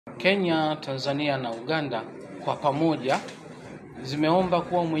Kenya, Tanzania na Uganda kwa pamoja zimeomba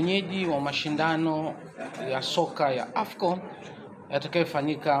kuwa mwenyeji wa mashindano ya soka ya AFCON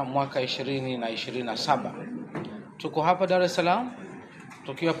yatakayofanyika mwaka 2027. Tuko hapa Dar es Salaam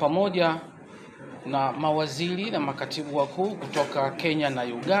tukiwa pamoja na mawaziri na makatibu wakuu kutoka Kenya na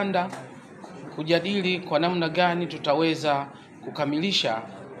Uganda kujadili kwa namna gani tutaweza kukamilisha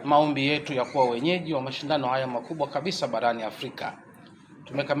maombi yetu ya kuwa wenyeji wa mashindano haya makubwa kabisa barani Afrika.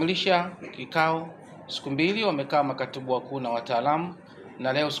 Tumekamilisha kikao siku 2, wamekaa makatibu wakuu na wataalamu,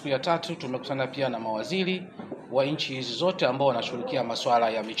 na leo siku ya 3 tumekutana pia na mawaziri wa nchi hizi zote ambao wanashughulikia masuala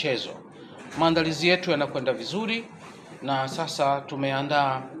ya michezo. Maandalizi yetu yanakwenda vizuri na sasa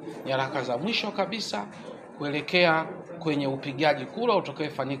tumeandaa nyaraka za mwisho kabisa kuelekea kwenye upigaji kura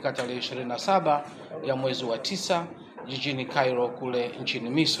utakayofanyika tarehe 27 ya mwezi wa 9 jijini Cairo kule nchini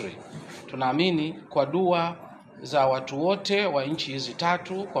Misri. Tunaamini kwa dua za watu wote wa nchi hizi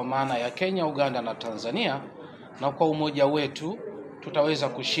 3 kwa maana ya Kenya, Uganda na Tanzania, na kwa umoja wetu tutaweza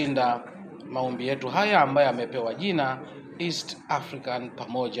kushinda maombi yetu haya ambayo yamepewa jina East African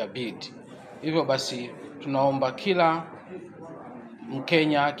Pamoja Bid. Hivyo basi tunaomba kila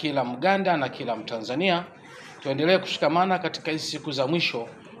Mkenya, kila Mganda na kila Mtanzania tuendelee kushikamana katika hizi siku za mwisho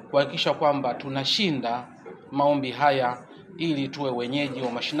kuhakikisha kwamba tunashinda maombi haya ili tuwe wenyeji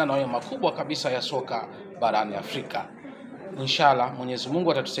wa mashindano haya makubwa kabisa ya soka barani Afrika. Inshallah Mwenyezi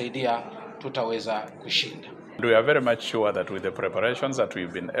Mungu atatusaidia, tutaweza kushinda. We are very much sure that with the preparations that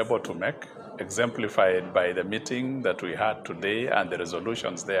we've been able to make, exemplified by the meeting that we had today and the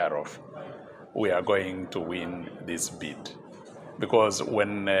resolutions thereof, we are going to win this bid. Because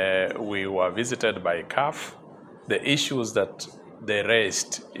when we were visited by CAF, the issues that they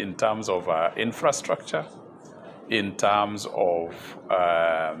raised in terms of infrastructure, in terms of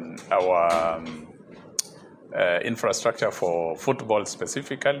our infrastructure for football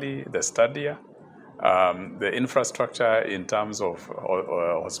specifically, the stadia, the infrastructure in terms of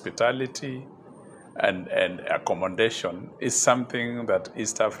hospitality and accommodation is something that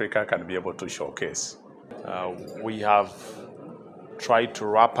East Africa can be able to showcase. We have tried to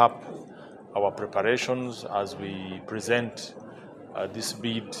wrap up our preparations as we present this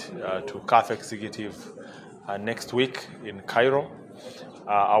bid to CAF Executive next week in Cairo.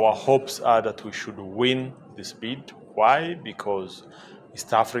 Our hopes are that we should win this bid. Why? Because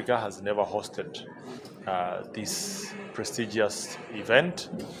East Africa has never hosted this prestigious event,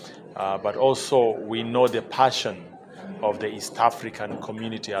 but also we know the passion of the East African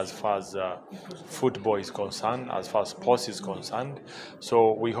community as far as football is concerned, as far as sports is concerned.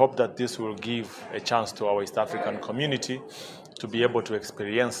 So we hope that this will give a chance to our East African community to be able to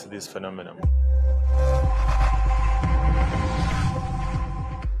experience this phenomenon.